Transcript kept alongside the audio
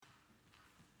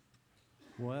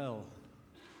Well,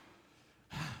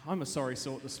 I'm a sorry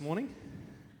sort this morning.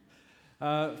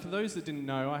 For those that didn't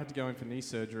know, I had to go in for knee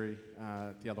surgery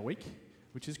the other week,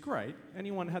 which is great.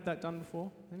 Anyone had that done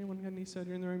before? Anyone had knee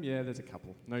surgery in the room? Yeah, there's a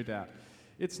couple, no doubt.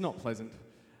 It's not pleasant.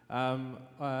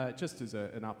 Just as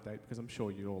an update, because I'm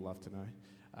sure you'd all love to know.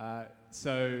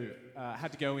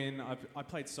 Had to go in. I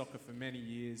played soccer for many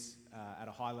years at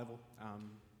a high level.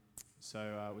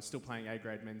 I was still playing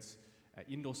A-grade men's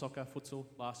indoor soccer, futsal,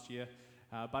 last year.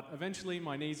 But eventually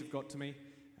my knees have got to me.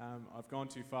 I've gone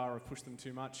too far, I've pushed them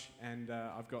too much, and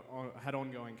I've had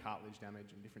ongoing cartilage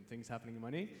damage and different things happening in my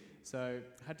knee. So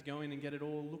I had to go in and get it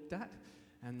all looked at,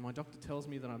 and my doctor tells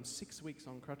me that I'm 6 weeks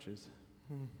on crutches.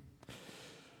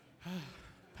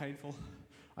 Painful.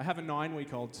 I have a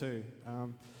 9-week-old too,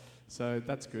 so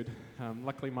that's good.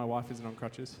 Luckily my wife isn't on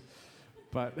crutches,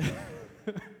 but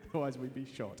otherwise we'd be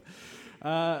shot.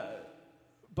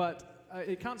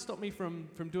 It can't stop me from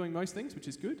doing most things, which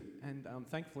is good, and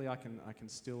thankfully I can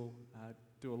still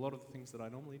do a lot of the things that I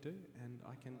normally do, and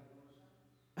I can...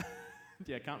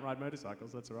 Yeah, can't ride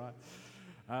motorcycles, that's all right.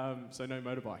 So no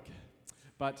motorbike.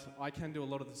 But I can do a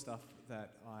lot of the stuff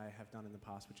that I have done in the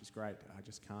past, which is great. I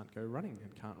just can't go running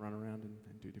and can't run around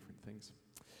and do different things.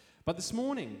 But this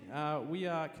morning, we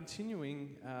are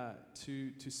continuing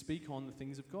to speak on the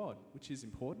things of God, which is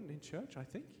important in church, I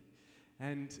think.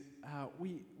 And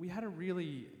we had a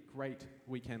really great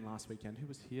weekend last weekend. Who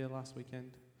was here last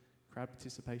weekend? Crowd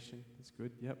participation, that's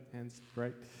good. Yep, hands,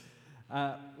 great.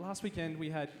 Last weekend we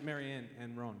had Marianne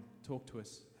and Ron talk to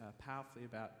us powerfully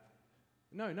about...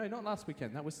 No, not last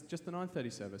weekend. That was just the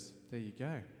 9:30 service. There you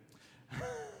go.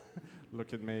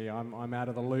 Look at me, I'm out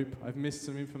of the loop. I've missed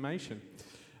some information.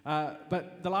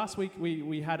 But the last week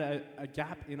we had a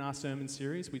gap in our sermon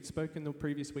series. We'd spoken the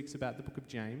previous weeks about the book of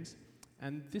James.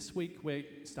 And this week we're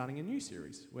starting a new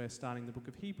series. We're starting the book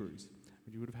of Hebrews.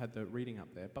 You would have had the reading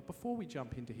up there. But before we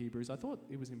jump into Hebrews, I thought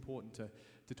it was important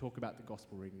to talk about the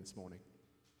gospel reading this morning.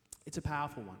 It's a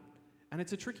powerful one, and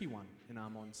it's a tricky one in our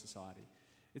modern society.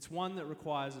 It's one that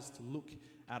requires us to look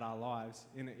at our lives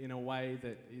in a way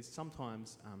that is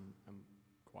sometimes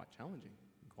quite challenging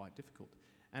and quite difficult.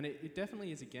 And it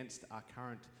definitely is against our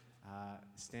current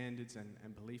standards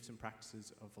and beliefs and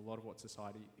practices of a lot of what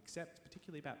society accepts,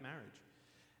 particularly about marriage.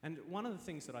 And one of the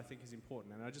things that I think is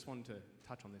important, and I just wanted to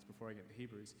touch on this before I get to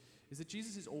Hebrews, is that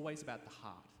Jesus is always about the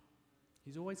heart.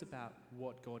 He's always about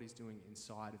what God is doing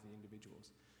inside of the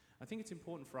individuals. I think it's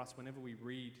important for us whenever we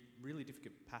read really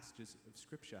difficult passages of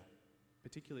Scripture,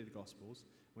 particularly the Gospels,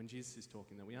 when Jesus is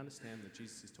talking, that we understand that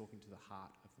Jesus is talking to the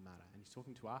heart of the matter, and he's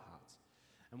talking to our hearts,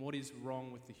 and what is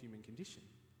wrong with the human condition,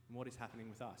 and what is happening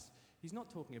with us. He's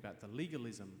not talking about the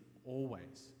legalism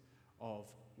always of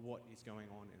what is going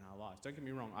on in our lives. Don't get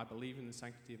me wrong, I believe in the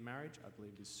sanctity of marriage. I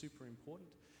believe it is super important,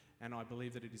 and I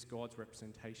believe that it is God's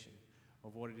representation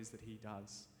of what it is that he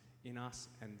does in us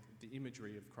and the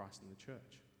imagery of Christ in the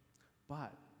church.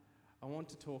 But I want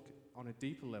to talk on a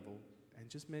deeper level and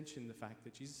just mention the fact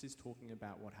that Jesus is talking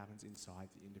about what happens inside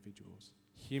the individuals.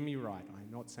 Hear me right.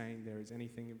 I'm not saying there is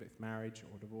anything with marriage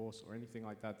or divorce or anything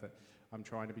like that I'm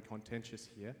trying to be contentious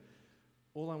here.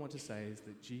 All I want to say is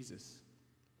that Jesus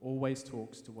always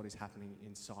talks to what is happening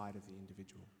inside of the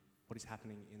individual, what is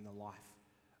happening in the life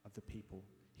of the people.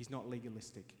 He's not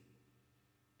legalistic.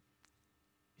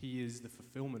 He is the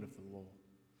fulfillment of the law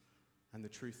and the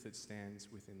truth that stands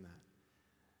within that.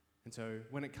 And so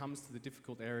when it comes to the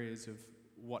difficult areas of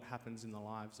what happens in the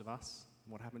lives of us,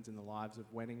 what happens in the lives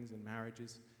of weddings and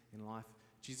marriages in life,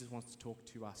 Jesus wants to talk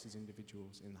to us as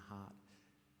individuals in the heart,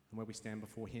 and where we stand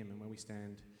before him, and where we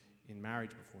stand in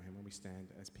marriage before him, where we stand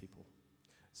as people.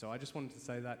 So I just wanted to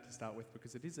say that to start with,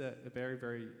 because it is a very,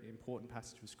 very important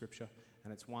passage of Scripture,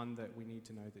 and it's one that we need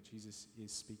to know that Jesus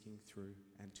is speaking through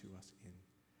and to us in.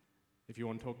 If you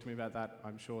want to talk to me about that,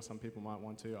 I'm sure some people might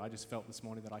want to. I just felt this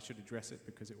morning that I should address it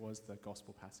because it was the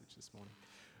gospel passage this morning.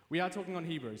 We are talking on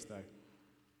Hebrews, though.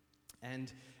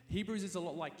 And Hebrews is a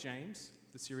lot like James,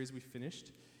 the series we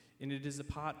finished, and it is a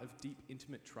part of deep,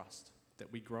 intimate trust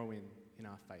that we grow in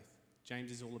our faith.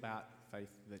 James is all about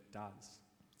faith that does.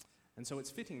 And so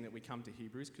it's fitting that we come to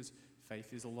Hebrews because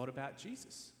faith is a lot about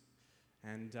Jesus.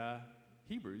 And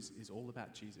Hebrews is all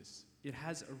about Jesus. It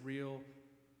has a real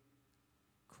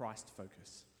Christ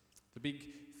focus. The big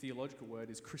theological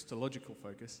word is Christological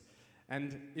focus.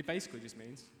 And it basically just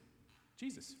means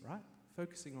Jesus, right?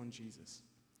 Focusing on Jesus.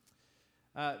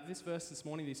 This verse this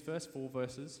morning, these first 4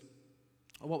 verses,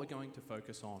 are what we're going to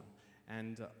focus on.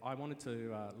 And I wanted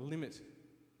to limit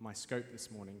my scope this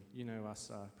morning. You know,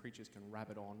 us preachers can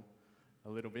rabbit on a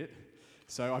little bit.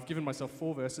 So I've given myself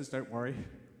 4 verses, don't worry,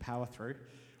 power through,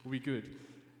 we'll be good.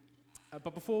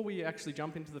 But before we actually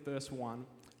jump into the verse 1,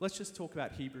 let's just talk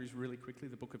about Hebrews really quickly,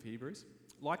 the book of Hebrews.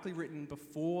 Likely written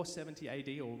before 70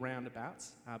 AD or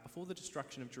roundabouts, before the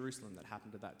destruction of Jerusalem that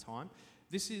happened at that time.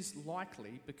 This is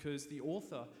likely because the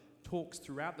author talks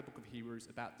throughout the book of Hebrews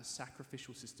about the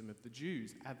sacrificial system of the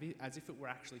Jews as if it were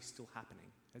actually still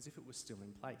happening, as if it was still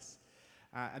in place.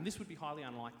 And this would be highly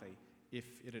unlikely if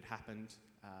it had happened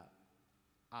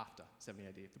after 70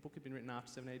 AD. If the book had been written after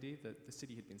 70 AD, the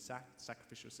city had been sacked, the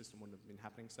sacrificial system wouldn't have been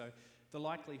happening. So the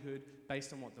likelihood,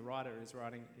 based on what the writer is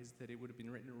writing, is that it would have been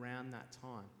written around that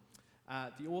time.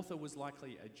 The author was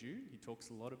likely a Jew. He talks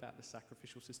a lot about the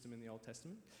sacrificial system in the Old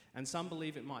Testament. And some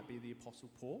believe it might be the Apostle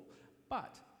Paul.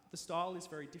 But the style is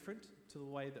very different to the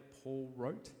way that Paul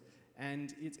wrote.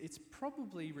 And it's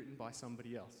probably written by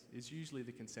somebody else, is usually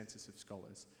the consensus of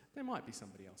scholars. There might be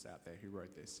somebody else out there who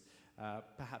wrote this,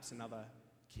 perhaps another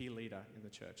key leader in the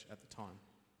church at the time.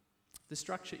 The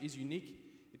structure is unique.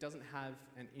 It doesn't have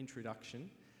an introduction.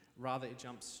 Rather, it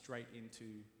jumps straight into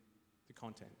the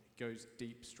content. It goes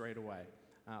deep straight away.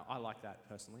 I like that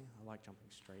personally. I like jumping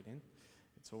straight in.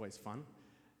 It's always fun.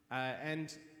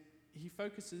 And he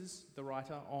focuses, the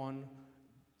writer, on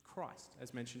Christ,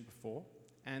 as mentioned before,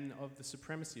 and of the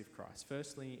supremacy of Christ.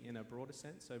 Firstly, in a broader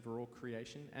sense, over all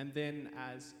creation, and then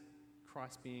as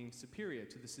Christ being superior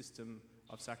to the system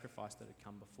of sacrifice that had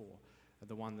come before,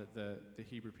 the one that the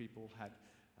Hebrew people had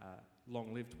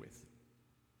long lived with.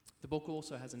 The book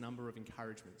also has a number of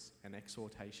encouragements and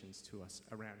exhortations to us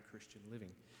around Christian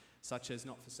living, such as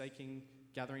not forsaking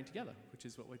gathering together, which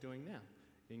is what we're doing now.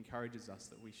 It encourages us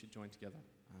that we should join together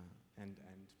and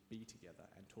be together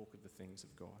and talk of the things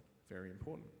of God. Very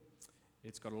important.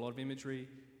 It's got a lot of imagery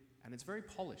and it's very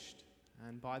polished,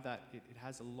 and by that it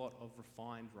has a lot of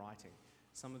refined writing.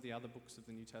 Some of the other books of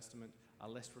the New Testament are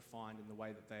less refined in the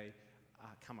way that they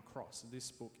come across.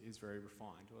 This book is very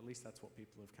refined, or at least that's what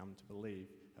people have come to believe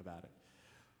about it.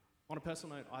 On a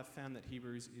personal note, I've found that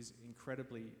Hebrews is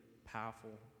incredibly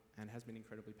powerful and has been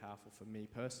incredibly powerful for me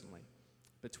personally.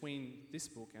 Between this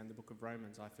book and the book of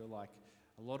Romans, I feel like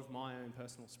a lot of my own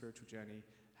personal spiritual journey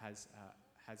has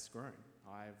grown.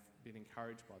 I've been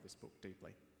encouraged by this book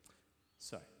deeply.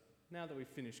 So, now that we've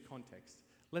finished context,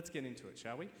 let's get into it,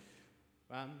 shall we?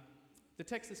 The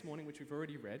text this morning, which we've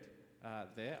already read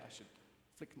there, I should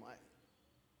flick my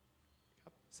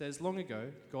up, says, "Long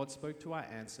ago, God spoke to our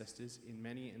ancestors in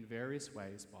many and various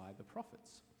ways by the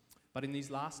prophets. But in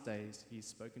these last days, he has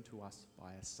spoken to us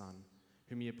by a Son,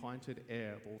 whom he appointed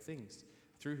heir of all things,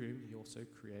 through whom he also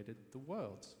created the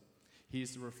worlds. He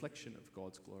is the reflection of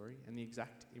God's glory and the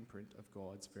exact imprint of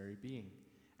God's very being,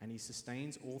 and he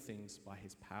sustains all things by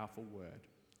his powerful word.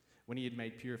 When he had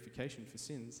made purification for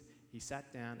sins, he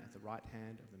sat down at the right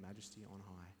hand of the Majesty on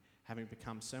high, having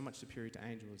become so much superior to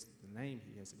angels that the name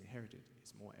he has inherited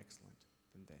is more excellent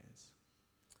than theirs."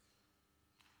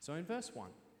 So in verse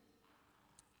 1,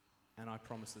 and I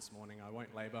promise this morning I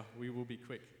won't labour, we will be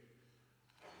quick.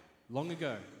 Long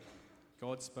ago,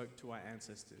 God spoke to our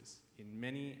ancestors in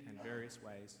many and various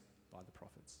ways by the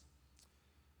prophets.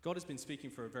 God has been speaking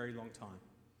for a very long time.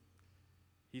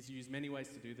 He's used many ways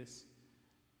to do this,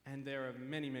 and there are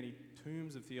many, many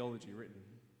tomes of theology written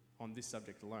on this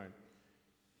subject alone.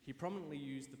 He prominently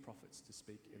used the prophets to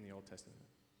speak in the Old Testament.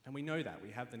 And we know that.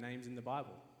 We have the names in the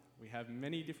Bible. We have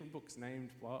many different books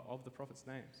named of the prophets'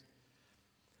 names.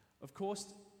 Of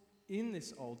course, in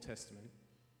this Old Testament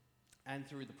and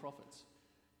through the prophets,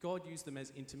 God used them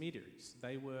as intermediaries.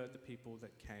 They were the people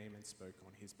that came and spoke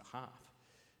on his behalf.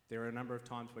 There are a number of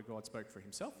times where God spoke for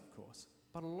himself, of course,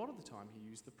 but a lot of the time he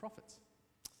used the prophets.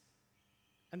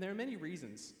 And there are many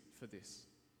reasons for this,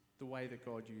 the way that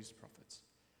God used prophets.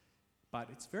 But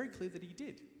it's very clear that he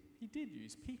did. He did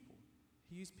use people.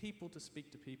 He used people to speak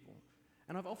to people.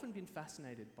 And I've often been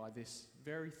fascinated by this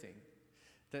very thing,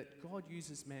 that God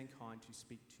uses mankind to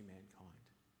speak to mankind.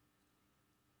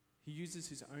 He uses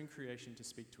his own creation to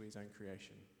speak to his own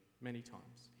creation many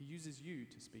times. He uses you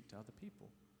to speak to other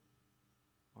people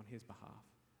on his behalf,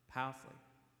 powerfully.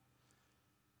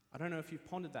 I don't know if you've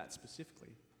pondered that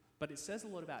specifically, but it says a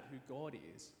lot about who God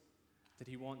is, that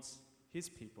he wants his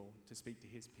people to speak to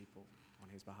his people on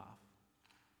his behalf.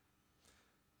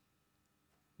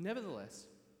 Nevertheless,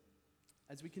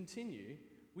 as we continue,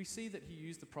 we see that he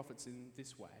used the prophets in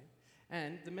this way,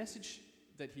 and the message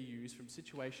that he used from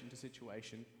situation to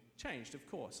situation changed, of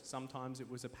course. Sometimes it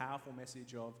was a powerful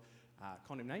message of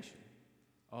condemnation,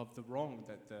 of the wrong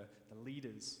that the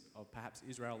leaders of perhaps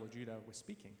Israel or Judah were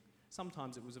speaking.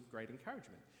 Sometimes it was of great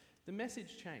encouragement. The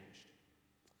message changed.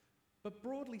 But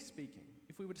broadly speaking,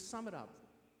 if we were to sum it up,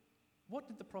 what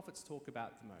did the prophets talk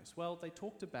about the most? Well, they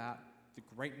talked about the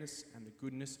greatness and the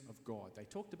goodness of God. They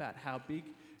talked about how big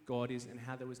God is and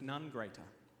how there was none greater.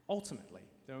 Ultimately,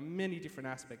 there are many different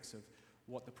aspects of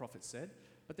what the prophet said,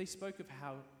 but they spoke of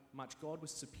how much God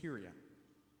was superior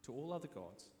to all other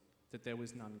gods, that there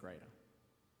was none greater.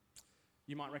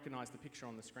 You might recognize the picture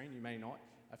on the screen, you may not.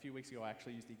 A few weeks ago, I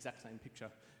actually used the exact same picture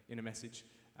in a message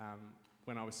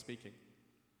when I was speaking.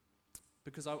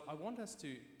 Because I want us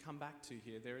to come back to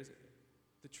here, there is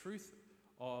the truth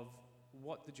of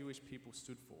what the Jewish people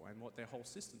stood for and what their whole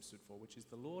system stood for, which is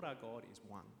the Lord our God is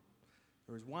one.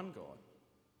 There is one God,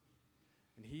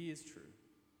 and He is true,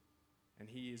 and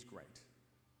He is great.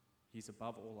 He is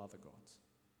above all other gods.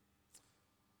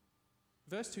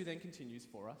 Verse 2 then continues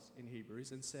for us in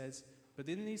Hebrews and says, "But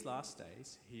in these last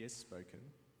days He has spoken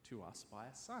to us by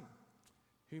a Son,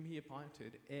 whom He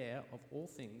appointed heir of all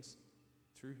things,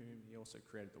 through whom He also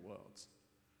created the worlds."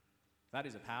 That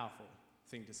is a powerful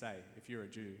thing to say if you're a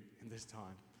Jew in this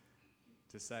time,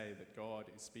 to say that God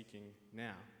is speaking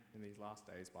now in these last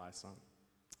days by a Son,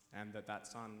 and that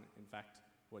Son, in fact,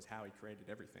 was how He created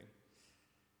everything.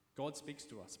 God speaks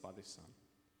to us by this Son.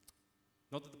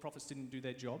 Not that the prophets didn't do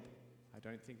their job. I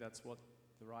don't think that's what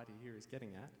the writer here is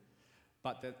getting at,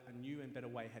 but that a new and better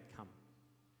way had come.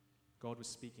 God was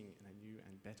speaking in a new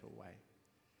and better way.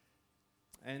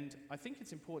 And I think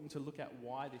it's important to look at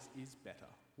why this is better.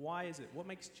 Why is it? What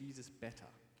makes Jesus better?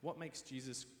 What makes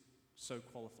Jesus so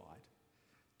qualified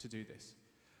to do this?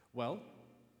 Well,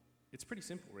 it's pretty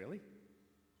simple, really.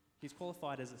 He's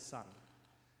qualified as a son.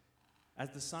 As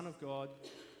the Son of God,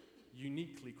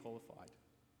 uniquely qualified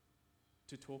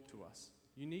to talk to us,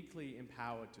 uniquely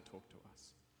empowered to talk to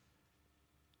us.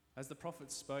 As the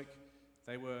prophets spoke,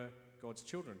 they were God's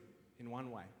children in one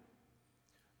way,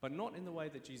 but not in the way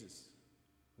that Jesus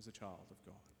was a child of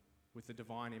God, with the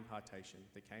divine impartation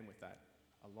that came with that,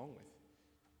 along with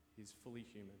His fully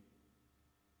human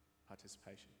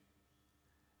participation.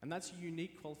 And that's a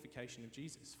unique qualification of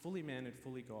Jesus, fully man and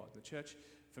fully God. The church,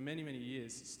 for many, many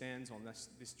years, stands on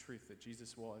this truth that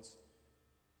Jesus was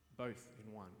both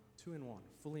in one, two in one,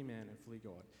 fully man and fully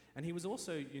God. And He was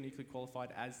also uniquely qualified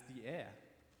as the heir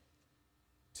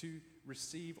to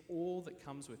receive all that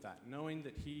comes with that, knowing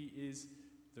that He is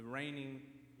the reigning,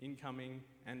 incoming,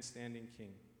 and standing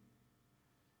King.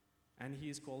 And He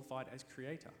is qualified as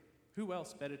creator. Who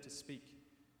else better to speak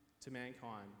to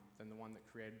mankind than the one that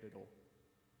created it all?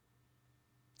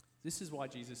 This is why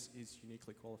Jesus is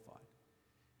uniquely qualified.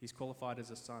 He's qualified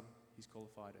as a son, He's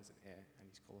qualified as an heir, and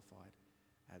He's qualified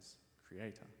as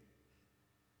creator.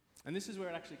 And this is where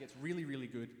it actually gets really, really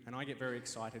good, and I get very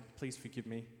excited. Please forgive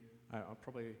me. I'll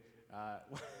probably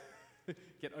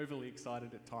get overly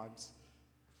excited at times.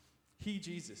 He,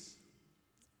 Jesus,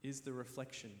 is the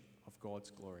reflection of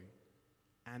God's glory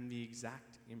and the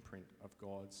exact imprint of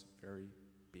God's very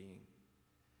being.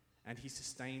 And He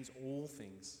sustains all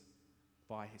things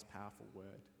by His powerful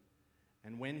word.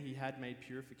 And when He had made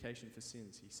purification for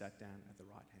sins, He sat down at the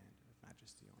right hand of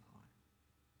majesty on high.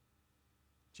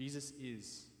 Jesus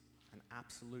is an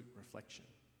absolute reflection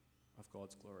of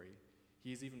God's glory.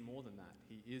 He is even more than that.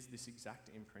 He is this exact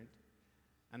imprint.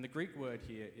 And the Greek word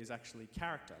here is actually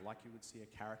character, like you would see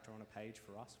a character on a page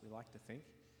for us, we like to think.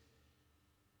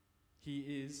 He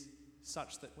is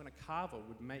such that when a carver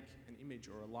would make an image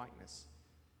or a likeness,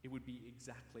 it would be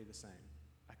exactly the same.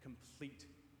 A complete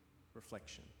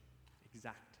reflection,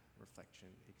 exact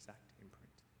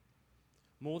imprint.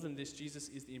 More than this, Jesus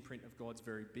is the imprint of God's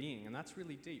very being, and that's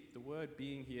really deep. The word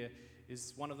being here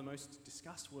is one of the most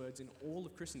discussed words in all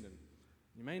of Christendom.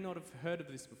 You may not have heard of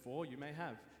this before, you may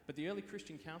have, but the early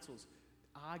Christian councils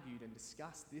argued and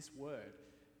discussed this word.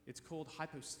 It's called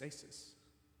hypostasis,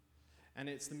 and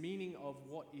it's the meaning of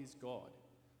what is God,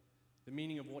 the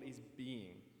meaning of what is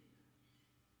being.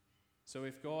 So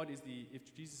if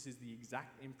Jesus is the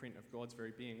exact imprint of God's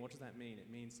very being, what does that mean? It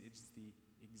means it's the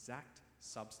exact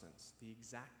substance, the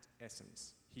exact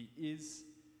essence. He is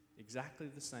exactly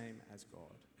the same as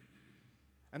God.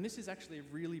 And this is actually a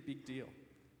really big deal.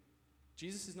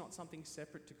 Jesus is not something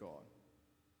separate to God.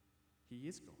 He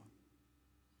is God.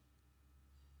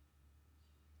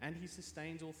 And He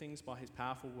sustains all things by His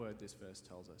powerful word, this verse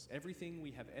tells us. Everything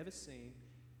we have ever seen,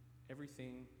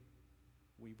 everything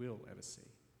we will ever see.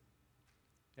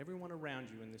 Everyone around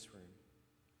you in this room,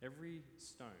 every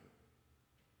stone,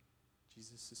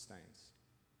 Jesus sustains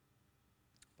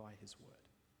by His word.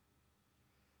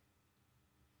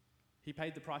 He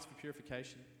paid the price for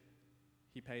purification.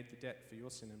 He paid the debt for your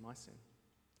sin and my sin.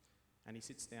 And He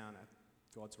sits down at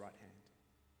God's right hand.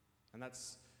 And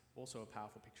that's also a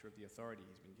powerful picture of the authority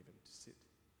He's been given to sit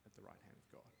at the right hand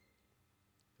of God.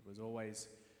 It was always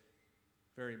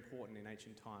very important in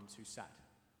ancient times who sat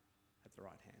at the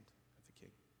right hand of the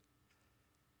King.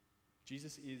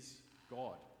 Jesus is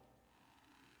God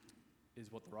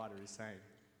is what the writer is saying.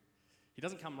 He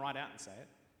doesn't come right out and say it,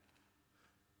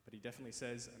 but he definitely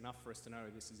says enough for us to know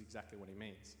this is exactly what he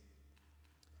means.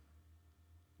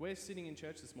 We're sitting in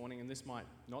church this morning, and this might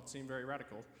not seem very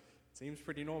radical. It seems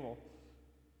pretty normal,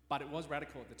 but it was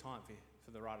radical at the time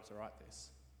for the writer to write this.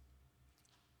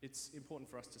 It's important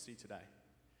for us to see today.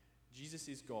 Jesus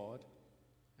is God,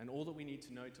 and all that we need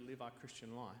to know to live our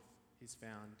Christian life is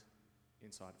found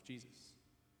inside of Jesus.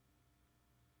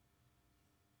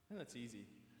 And that's easy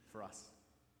for us,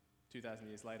 2,000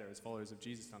 years later, as followers of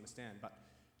Jesus to understand, but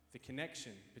the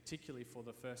connection, particularly for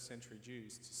the first century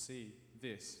Jews, to see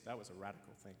this, that was a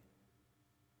radical thing.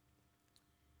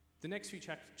 The next few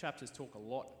chapters talk a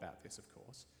lot about this, of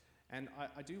course, and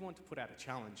I do want to put out a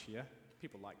challenge here.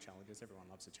 People like challenges, everyone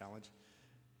loves a challenge.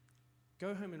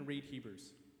 Go home and read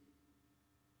Hebrews.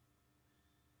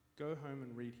 Go home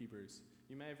and read Hebrews.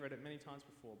 You may have read it many times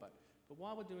before, but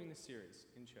while we're doing this series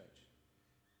in church,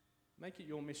 make it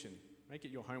your mission. Make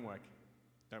it your homework.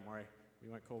 Don't worry, we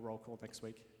won't call roll call next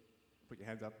week. Put your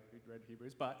hands up who'd read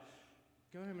Hebrews, but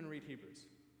go home and read Hebrews.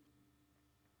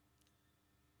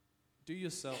 Do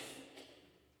yourself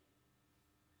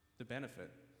the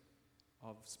benefit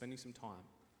of spending some time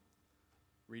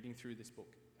reading through this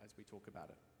book as we talk about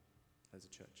it as a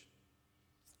church.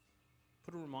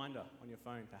 Put a reminder on your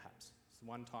phone, perhaps. It's the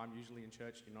one time usually in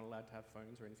church you're not allowed to have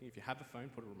phones or anything. If you have a phone,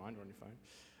 put a reminder on your phone.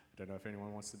 I don't know if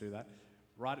anyone wants to do that.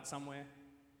 Write it somewhere.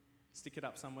 Stick it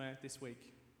up somewhere this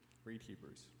week. Read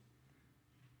Hebrews.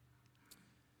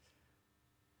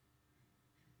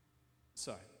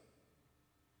 So,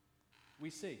 we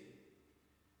see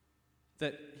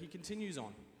that he continues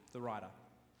on, the writer,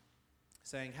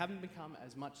 saying, having become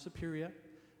as much superior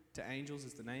to angels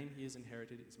as the name he has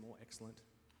inherited is more excellent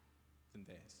than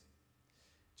theirs.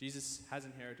 Jesus has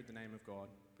inherited the name of God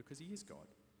because he is God.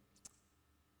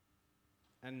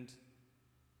 And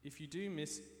if you do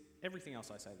miss everything else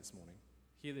I say this morning,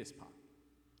 hear this part.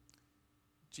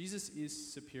 Jesus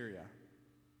is superior,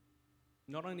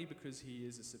 not only because he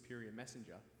is a superior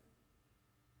messenger,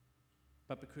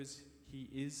 but because he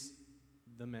is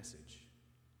the message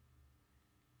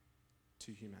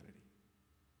to humanity.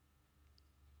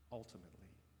 Ultimately,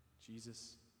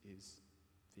 Jesus is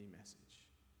the message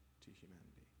to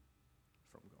humanity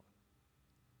from God.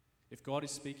 If God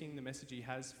is speaking, the message he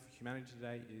has for humanity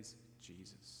today is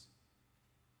Jesus.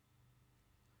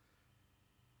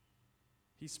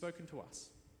 He's spoken to us.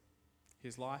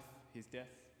 His life, his death,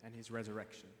 and his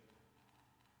resurrection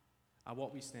are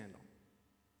what we stand on.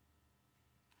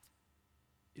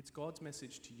 It's God's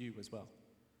message to you as well.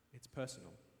 It's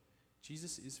personal.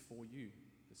 Jesus is for you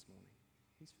this morning.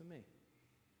 He's for me.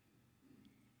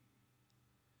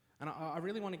 And I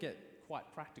really want to get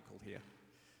quite practical here.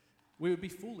 We would be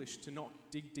foolish to not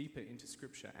dig deeper into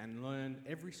Scripture and learn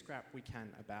every scrap we can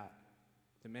about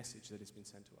the message that has been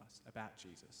sent to us, about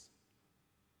Jesus.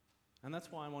 And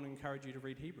that's why I want to encourage you to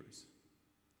read Hebrews.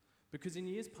 Because in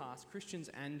years past, Christians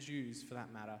and Jews, for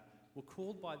that matter, were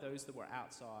called by those that were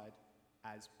outside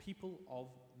as people of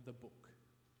the book.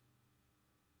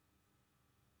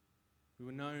 We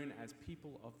were known as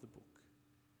people of the book.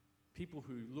 People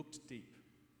who looked deep,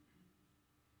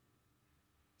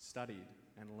 studied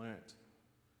and learnt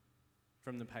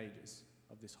from the pages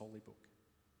of this holy book.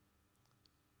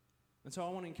 And so I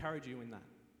want to encourage you in that,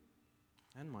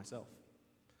 and myself,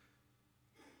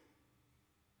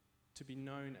 to be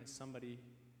known as somebody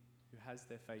who has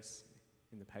their face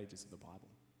in the pages of the Bible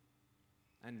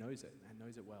and knows it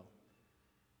well.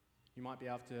 You might be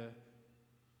able to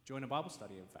join a Bible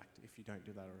study, in fact, if you don't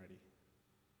do that already.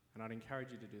 And I'd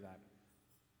encourage you to do that.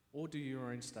 Or do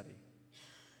your own study.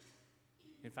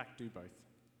 In fact, do both.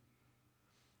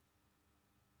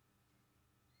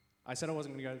 I said I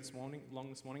wasn't going to go long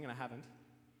this morning, and I haven't,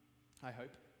 I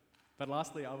hope. But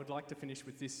lastly, I would like to finish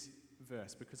with this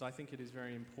verse, because I think it is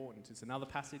very important. It's another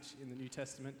passage in the New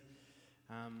Testament,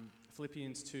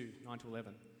 Philippians 2, 9-11.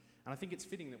 And I think it's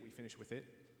fitting that we finish with it,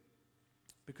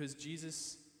 because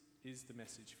Jesus is the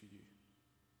message for you.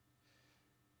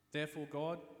 Therefore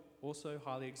God also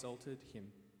highly exalted him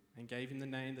and gave him the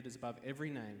name that is above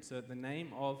every name, so that the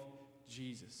name of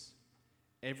Jesus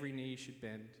every knee should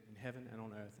bend in heaven and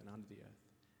on earth and under the earth,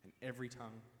 and every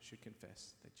tongue should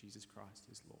confess that Jesus Christ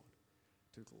is Lord,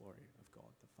 to the glory of God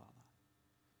the Father.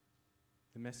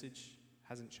 The message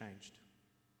hasn't changed.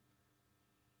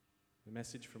 The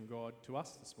message from God to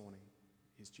us this morning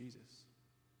is Jesus,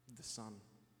 the Son.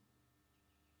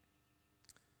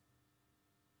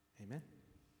 Amen.